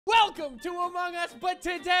Welcome to Among Us, but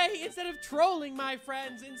today, instead of trolling my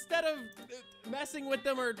friends, instead of messing with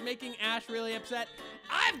them or making Ash really upset,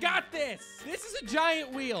 I've got this. This is a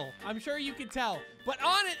giant wheel. I'm sure you can tell, but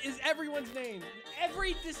on it is everyone's name.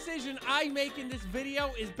 Every decision I make in this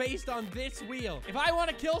video is based on this wheel. If I want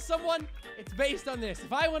to kill someone, it's based on this.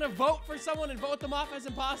 If I want to vote for someone and vote them off as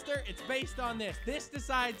imposter, it's based on this. This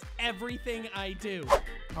decides everything I do.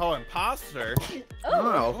 Oh, imposter?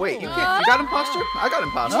 Oh, wait, you got imposter? I got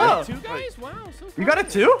imposter. Oh. Two guys? Wow, so cool. You got it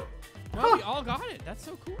too? Well, we all got it. That's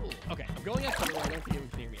so cool. Okay, I'm going up somewhere. I don't think you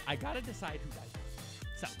can hear me. I gotta decide who does it.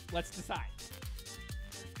 So, let's decide.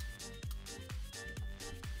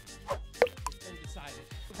 It's been decided.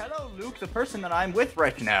 Hello, Luke, the person that I'm with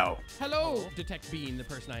right now. Hello, Detect Bean, the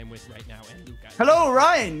person I am with right now, and Luke. Hello,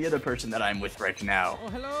 Ryan, you're the person that I'm with right now. Oh,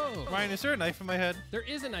 hello. Ryan, is there a knife in my head? There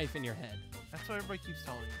is a knife in your head. That's what everybody keeps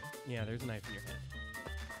telling me. Yeah, there's a knife in your head.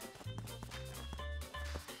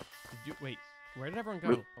 Wait, where did everyone go?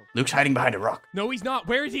 Luke, Luke's hiding behind a rock. No, he's not.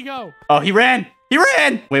 Where did he go? Oh, he ran. He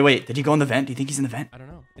ran. Wait. Did he go in the vent? Do you think he's in the vent? I don't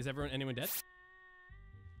know. Is anyone dead?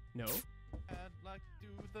 No. I'd like to do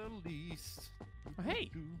the least. Oh, hey.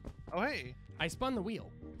 Oh, hey. I spun the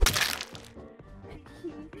wheel.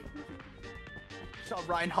 Saw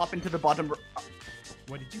Ryan hop into the bottom.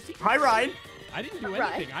 What did you see? Hi, Ryan. I didn't do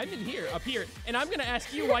anything. I'm in here, up here. And I'm going to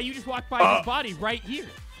ask you why you just walked by his body right here.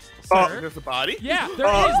 Sir. There's a body? Yeah, there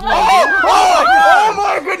is, Logan. Oh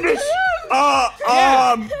my goodness.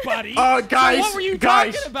 Buddy. Guys. So what were you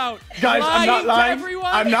guys, talking about? Guys, I'm not lying. Everyone?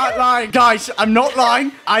 I'm not lying. Guys, I'm not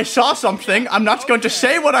lying. I saw something. I'm not going to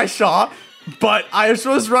say what I saw, but I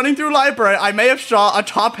was running through library. I may have saw a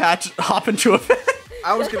top hat hop into a vent.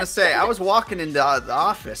 I was gonna say, I was walking into the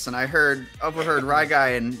office and I overheard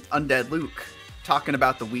Ryguy and Undead Luke talking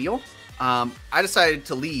about the wheel. I decided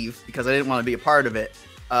to leave because I didn't want to be a part of it.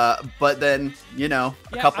 But then, you know,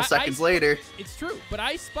 a couple seconds later. It's true, but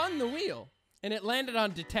I spun the wheel and it landed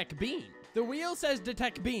on Detect Bean. The wheel says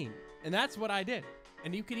Detect Bean, and that's what I did.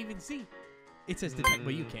 And you can even see. It says Detect,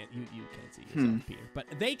 well, you can't see yourself, Peter. But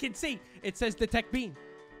they can see. It says Detect Bean,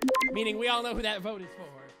 meaning we all know who that vote is for.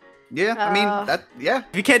 Yeah, I mean, yeah.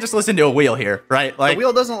 You can't just listen to a wheel here, right? Like, the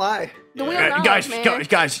wheel doesn't lie. The wheel knows, man.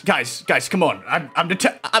 guys, come on. I'm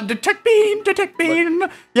Detect Bean.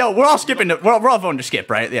 Yo, we're all skipping. We're all voting to skip,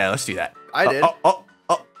 right? Yeah, let's do that. I did.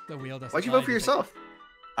 The wheel doesn't Why'd you lie, vote for yourself?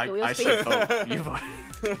 I said vote. You vote.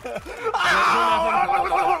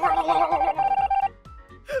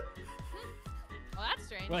 Well, that's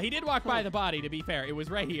strange. Well, he did walk by the body, to be fair. It was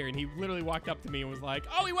right here, and he literally walked up to me and was like,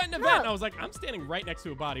 oh, he went in a vent. And I was like, I'm standing right next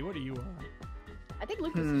to a body. What are you on? I think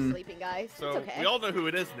Luke is just sleeping, guys. So it's okay. we all know who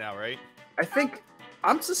it is now, right? I think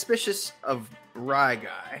I'm suspicious of Ryguy.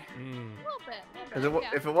 A little bit. Because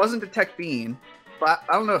if it wasn't Detect Bean, but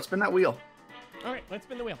I don't know, spin that wheel. All right, let's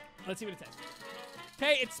spin the wheel. Let's see what it says.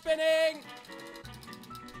 Okay, it's spinning.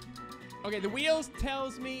 Okay, the wheel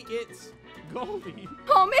tells me it's Goldie.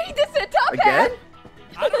 Oh, man, this is a top Again? hat.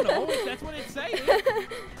 I don't know if that's what it's saying.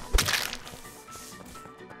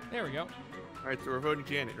 There we go. All right, so we're voting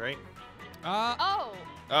Janet, right? Oh.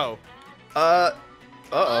 Oh.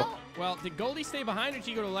 Uh-oh. Well, did Goldie stay behind or did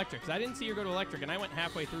she go to electric? Because I didn't see her go to electric, and I went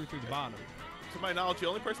halfway through the bottom. To my knowledge, the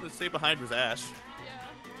only person that stayed behind was Ash.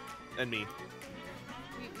 Yeah. And me.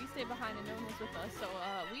 We stayed behind and no one was with us, so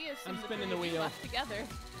we assumed I'm spinning the wheel. left together.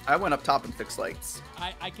 I went up top and fixed lights.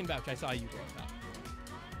 I can vouch. I saw you go up top.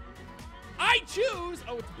 I choose.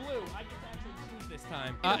 Oh, it's blue. I get to actually choose this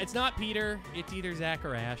time. It's not Peter. It's either Zach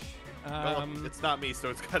or Ash. Well, it's not me, so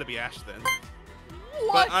it's gotta be Ash then.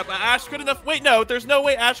 What? But Ash couldn't have. Wait, no. There's no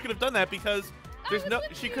way Ash could have done that because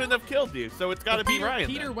she couldn't have killed you. So it's gotta be Ryan.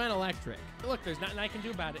 Peter then. went electric. Look, there's nothing I can do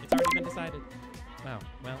about it. It's already been decided. Wow.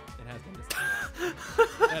 Well, it has been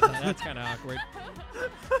decided. That's kind of awkward.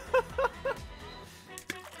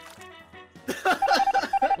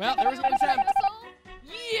 Well, there was one attempt.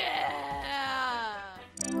 Yeah!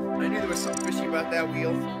 I knew there was something fishy about that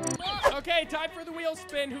wheel. Okay, time for the wheel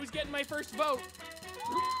spin. Who's getting my first vote?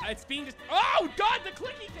 It's being just. Oh God, the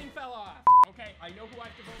clicky thing fell off. Okay, I know who I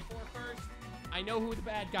have to vote for first. I know who the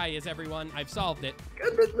bad guy is, everyone. I've solved it.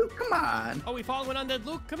 Undead Luke, come on. Oh, we following Undead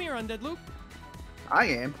Luke? Come here, Undead Luke. I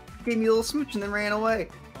am. Gave me a little smooch and then ran away.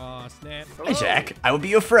 Oh, snap. Hey, Zach, I will be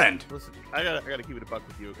your friend. Listen, I gotta keep it a buck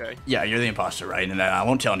with you, okay? Yeah, you're the imposter, right? And I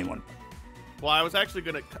won't tell anyone. Well, I was actually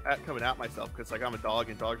gonna coming out myself because like I'm a dog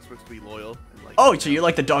and dogs are supposed to be loyal. And, like, Oh, so you're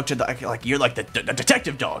like the dog to the like you're like the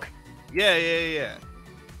detective dog. Yeah.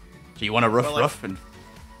 So you want to ruff Well, like- ruff and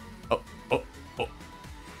oh.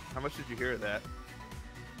 How much did you hear of that?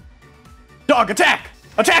 Dog attack!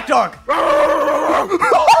 Attack dog!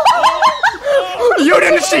 You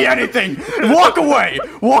didn't see anything. Walk away.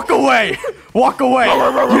 Walk away. Walk away.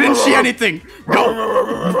 You didn't see anything.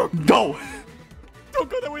 Go. Go. Don't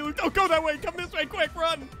go that way, Luke. Don't go that way. Come this way, quick.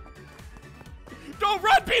 Run. Don't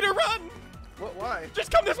run, Peter. Run. What? Why?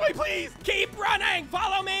 Just come this way, please. Keep running.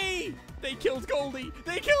 Follow me. They killed Goldie.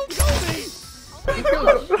 They killed Goldie. You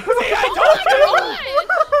killed him. See, I told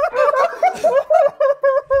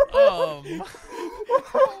you.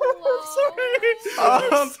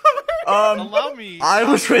 Allow me. I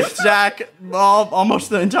was with Zach almost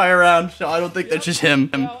the entire round, so I don't think that's just him.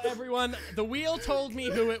 Well, everyone, the wheel told me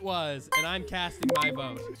who it was, and I'm casting my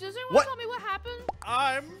vote. Does anyone What? tell me what happened?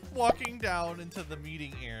 I'm walking down into the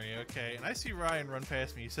meeting area, okay, and I see Ryan run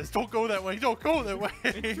past me. He says, "Don't go that way. Don't go that way."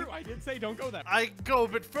 It's true. I did say don't go that way. I go a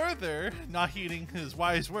bit further, not heeding his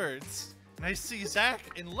wise words, and I see Zach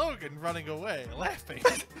and Logan running away, laughing.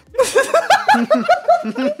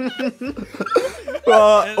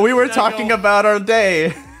 We were And I talking go- about our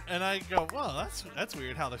day. And I go, "Well, that's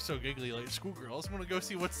weird how they're so giggly like schoolgirls. I'm gonna go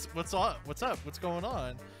see what's up, what's going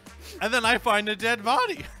on." And then I find a dead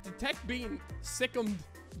body. Detect Bean sickened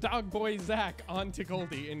Dog Boy Zach onto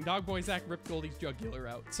Goldie, and Dog Boy Zach ripped Goldie's jugular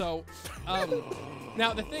out. So,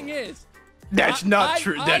 now the thing is, That's not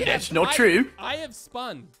true. That's not true. I have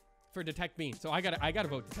spun for Detect Bean, so I gotta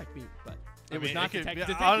vote Detect Bean, but it was mean, not it could Detect. be-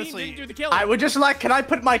 Detect honestly, Bean didn't do the killing. I would just like, can I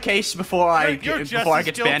put my case before I You're just get as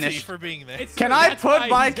guilty banished? for being there. It's- Can I that's why put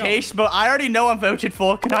my he's going. case? But I already know I'm voted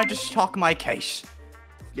for. Can I just talk my case?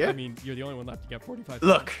 Yeah. I mean, you're the only one left to get 45.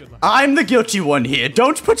 Look, Good luck. I'm the guilty one here.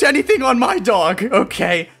 Don't put anything on my dog,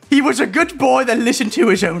 okay? He was a good boy that listened to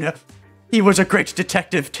his owner. He was a great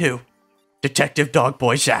detective too. Detective Dog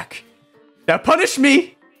Boy Zach. Now punish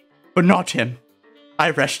me, but not him. I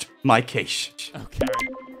rest my case. Okay.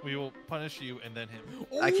 We will punish you and then him.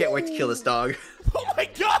 I can't wait to kill this dog. Oh my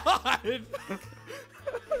god!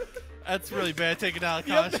 That's really bad taken out of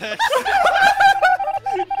context.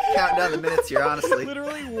 Counting down the minutes here, honestly.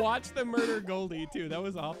 Literally watch them murder Goldie too. That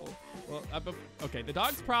was awful. Well, okay, the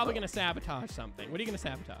dog's probably gonna sabotage something. What are you gonna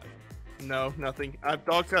sabotage? No, nothing.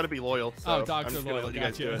 Dogs gotta be loyal. So Oh, dogs I'm are just gonna loyal. let you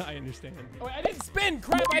guys do Gotcha. it. I understand. Oh, wait, I didn't spin.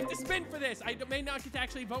 Crap! I have to spin for this. I may not get to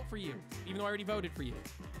actually vote for you, even though I already voted for you.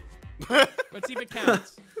 Let's see if it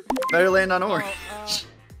counts. Better land on orange.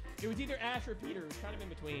 It was either Ash or Peter. It was kind of in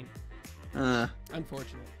between.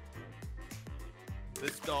 Unfortunate.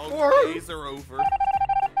 This dog's Or- days are over.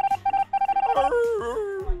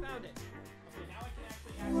 Oh, I found it. Okay, now I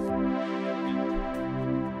can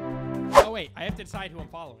actually. Oh wait, I have to decide who I'm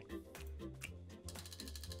following.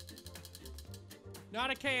 Not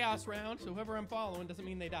a chaos round, so whoever I'm following doesn't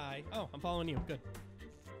mean they die. Oh, I'm following you. Good.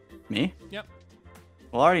 Me? Yep.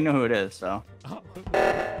 Well, I already know who it is, so Oh.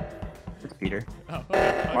 it's Peter. Oh,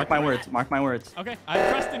 okay. Mark my words. Mark my words. Okay, I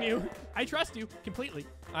trust in you. I trust you completely.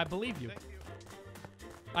 I believe you.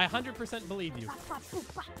 I 100% believe you.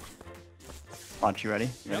 Launch, you ready?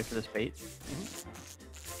 You ready Yep. for this bait?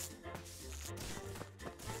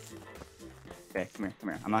 Okay, come here, come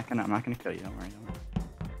here. I'm not gonna kill you. Don't worry. Don't worry.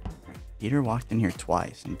 Peter walked in here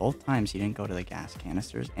twice, and both times he didn't go to the gas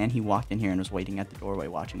canisters, and he walked in here and was waiting at the doorway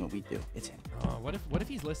watching what we do. It's him. Oh, what if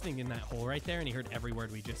he's listening in that hole right there and he heard every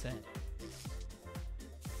word we just said?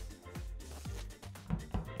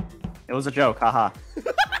 It was a joke, haha.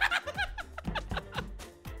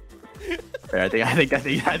 There, I think that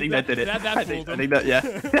did it. That I think fooled him. that, yeah.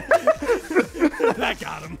 That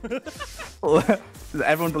got him.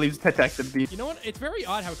 Everyone believes Detective B. You know what? It's very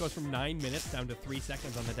odd how it goes from 9 minutes down to 3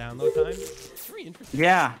 seconds on the download time. It's very interesting.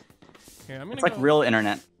 Yeah, Here, I'm gonna it's like go, real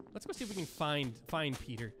internet. Let's go see if we can find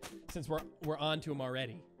Peter, since we're on to him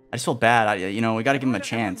already. I just feel bad. We got to give him a Everyone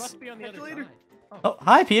chance. must be on the other side. Oh,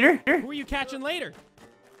 hi, Peter. Who are you catching later?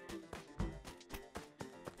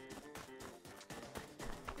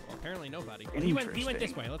 Well, apparently nobody. He went this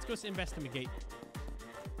Interesting. way. Let's go investigate.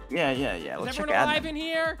 Yeah. Is Let's check everyone alive admin. in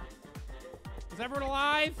here? Is everyone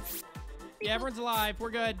alive? Yeah, everyone's alive. We're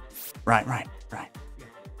good. Right.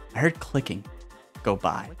 I heard clicking go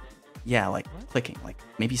by. Yeah, like clicking. Like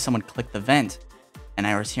maybe someone clicked the vent, and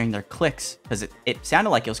I was hearing their clicks because it sounded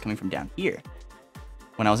like it was coming from down here.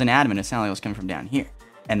 When I was in admin, it sounded like it was coming from down here,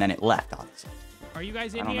 and then it left, obviously. Are you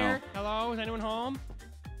guys I in don't here? know. Hello? Is anyone home?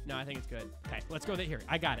 No, I think it's good. Okay, let's go here.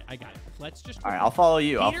 I got it. Let's just. All right, I'll follow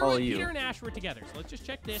you. I'll Peter follow and- you. Peter and Ash were together, so let's just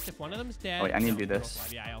check this. If one of them's dead. Oh, wait, I need to No, do we'll this. go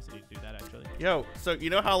live. Yeah, I also need to do that actually. Yo, so you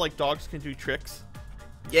know how like dogs can do tricks?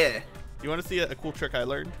 Yeah. You want to see a cool trick I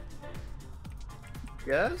learned?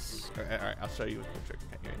 Yes. All right, I'll show you a cool trick.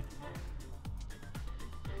 Okay,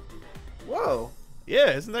 you ready? Whoa.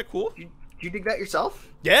 Yeah, isn't that cool? Did you dig that yourself?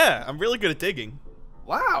 Yeah, I'm really good at digging.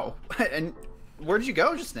 Wow. And where did you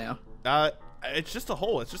go just now? It's just a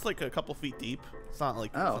hole. It's just like a couple feet deep. It's not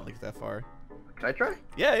like that far. Can I try?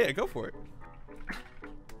 Yeah, go for it.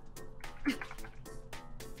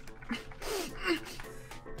 I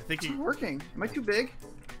think It's not working. Am I too big?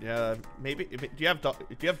 Yeah, maybe. Do you have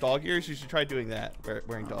dog ears? You should try doing that.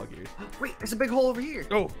 Wearing dog ears. Wait, there's a big hole over here.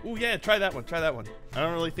 Oh, yeah. Try that one. Try that one. I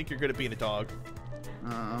don't really think you're good at being a dog.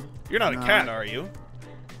 You're not a no. cat, are you?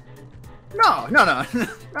 No. No.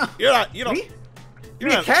 You're not. You don't. Me? You're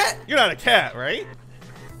Me not a cat? You're not a cat, right?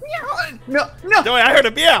 No. No, I heard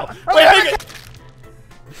a meow. Oh, Wait, I'm a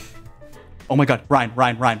Oh my god,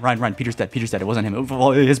 Ryan. Peter's dead. It wasn't him.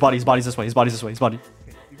 His body's this way. His body.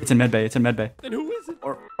 It's in medbay. Then who is it?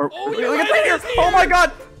 Or Oh, look you're at right, here. it's Oh my here.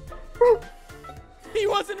 god. He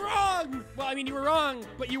wasn't wrong. Well, I mean, you were wrong,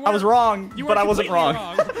 but you were. I was wrong, You but weren't I wasn't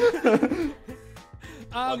wrong. completely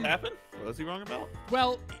what happened? What was he wrong about?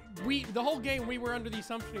 Well, the whole game we were under the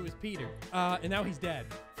assumption it was Peter, and now he's dead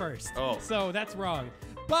first. Oh. So that's wrong.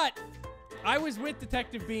 But I was with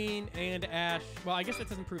Detective Bean and Ash. Well, I guess that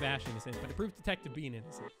doesn't prove Ash innocent, but it proves Detective Bean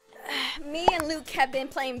innocent. Me and Luke have been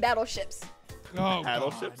playing battleships. Oh,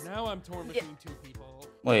 Battleships? God. Now I'm torn between two people.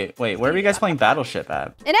 Wait, where are you guys playing Battleship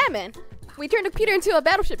at? And admin. We turned a computer into a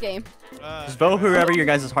battleship game. Just vote whoever your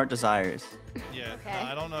guys' heart desires. Yeah, Okay.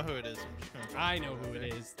 I don't know who it is. I'm just gonna I know who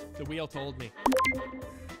it is. The wheel told me.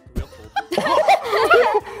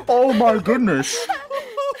 Oh my goodness.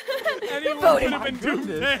 Anyone could have been doomed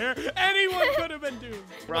there. Anyone could have been doomed.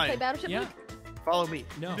 Play Ryan, battleship, Yeah. Luke? follow me.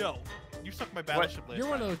 No. No, you sucked my battleship last You're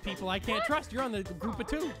one of time. those people I can't trust. You're on the group of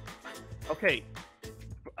two. Okay,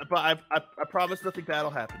 but I promise nothing bad will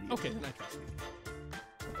happen to you. Okay, then I trust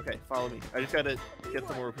you. Okay, follow me. I just gotta get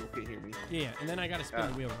somewhere where people can't hear me. Yeah, and then I gotta spin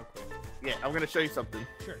the wheel real quick. Yeah, I'm gonna show you something,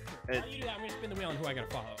 Sure. And- While you do that, I'm gonna spin the wheel on who I gotta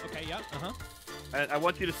follow. Okay, yep, and I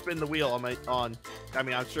want you to spin the wheel on I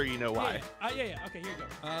mean, I'm sure you know why. Yeah. Okay, here you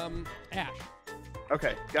go. Ash.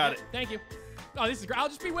 Okay, got it. Thank you. Oh, this is great. I'll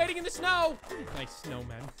just be waiting in the snow. Nice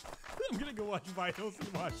snowman. I'm gonna go watch Vitals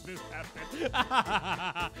and watch this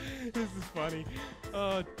happen. This is funny.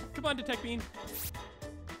 Come on, Detective Bean.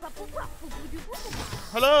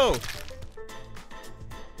 Hello.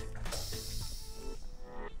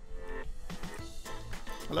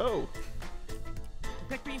 Hello.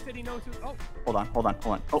 Detective Bean said he knows who. Oh, Hold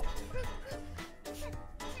on. Oh.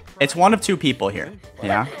 It's one of two people here.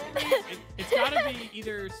 Yeah? it's gotta be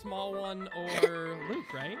either small one or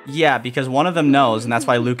Luke, right? Yeah, because one of them knows, and that's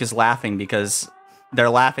why Luke is laughing, because they're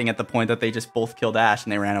laughing at the point that they just both killed Ash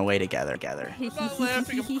and they ran away together. I'm not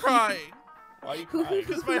laughing, I'm crying. Why are you crying?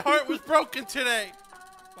 Because my heart was broken today.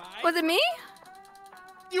 Was it me?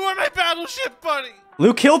 You were my battleship buddy.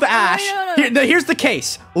 Luke killed Ash. no. Here's the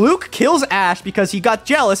case. Luke kills Ash because he got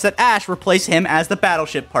jealous that Ash replaced him as the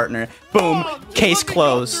battleship partner. Boom. Oh, Case let me go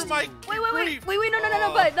closed. through my grief. Wait,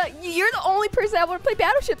 no, but you're the only person I want to play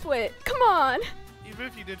battleships with. Come on. Even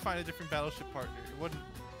if you did find a different battleship partner,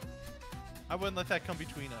 I wouldn't let that come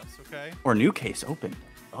between us, okay? Or new case open.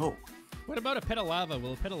 Oh. What about a pit of lava?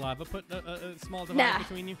 Will a pit of lava put a small divide Nah.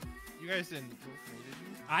 between you? You guys didn't vote for me,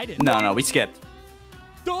 did you? I didn't. No, we skipped.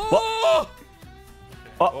 Oh!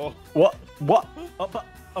 Oh. What? What are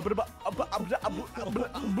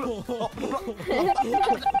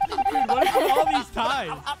all these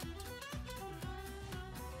ties?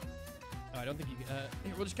 Oh, I don't think you can.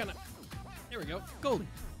 Here, we'll just kind of. There we go. Golden.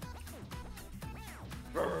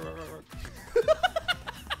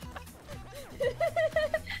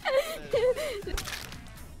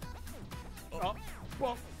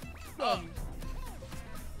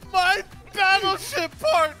 My battleship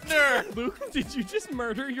partner! Luke, did you just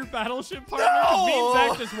murder your battleship partner? No! 'Cause me and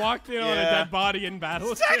Zach just walked in on a Yeah. dead body in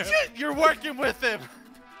battleship. Section! You're working with him.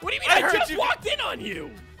 What do you mean? I I, heard just you- walked in on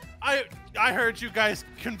you. I heard you guys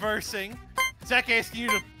conversing. Zach asking you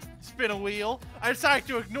to spin a wheel. I decided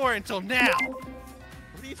to ignore it until now.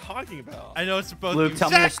 What are you talking about? I know it's both Luke, you. tell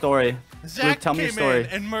me your Zach, story. Zach Luke, tell me your came story. in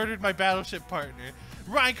and murdered my battleship partner.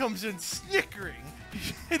 Ryan comes in snickering.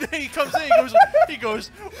 And then he comes in, he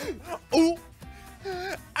goes, ooh.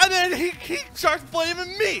 And then he starts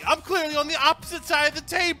blaming me. I'm clearly on the opposite side of the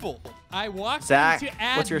table. I walked Zach, into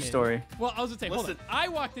admin. what's your story? Well, I was gonna say, hold on. Listen. I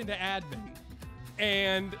walked into admin,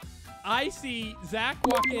 and I see Zach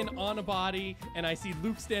walk in on a body, and I see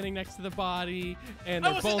Luke standing next to the body, and I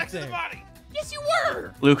they're wasn't both next there. to the body. Yes, you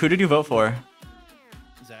were. Luke, who did you vote for?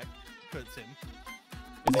 Zach, puts him.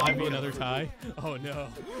 Is it gonna be another tie? Oh no.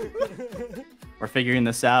 We're figuring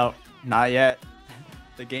this out. Not yet.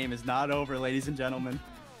 The game is not over, ladies and gentlemen.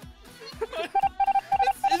 Is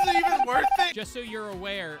it even worth it? Just so you're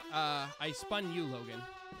aware, I spun you, Logan.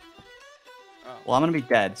 Well, I'm gonna be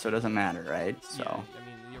dead, so it doesn't matter, right? So. Yeah,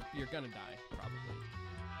 I mean, you're gonna die probably.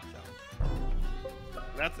 So.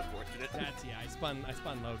 That's unfortunate. That's I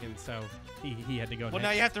spun Logan, so he had to go. Well, next.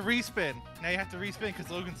 now you have to respin. Now you have to respin because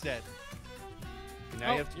Logan's dead. Now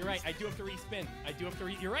Oh, you have to you're right. I do have to respin.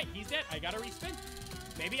 You're right. He's dead. I gotta respin.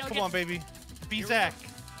 Maybe I'll Come get. on, baby. Be Here we Zach.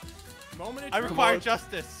 go. Moment of I truth. require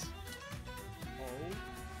justice. Oh,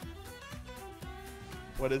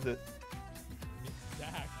 What is it?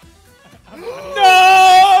 Zach.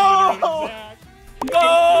 No! Zach.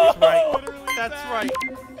 No! That's right. Literally That's Zach. right.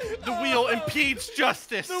 The wheel impedes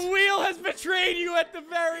justice. The wheel has betrayed you at the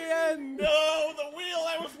very end. No, the wheel!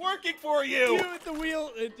 I was working for you! You at the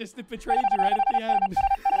wheel, it betrayed you right at the end.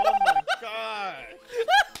 Oh my god!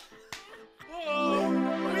 Oh,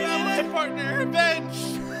 battleship partner, revenge.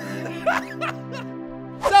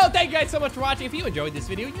 So thank you guys so much for watching. If you enjoyed this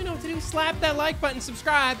video, you know what to do. Slap that like button,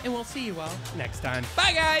 subscribe, and we'll see you all next time.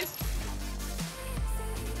 Bye, guys.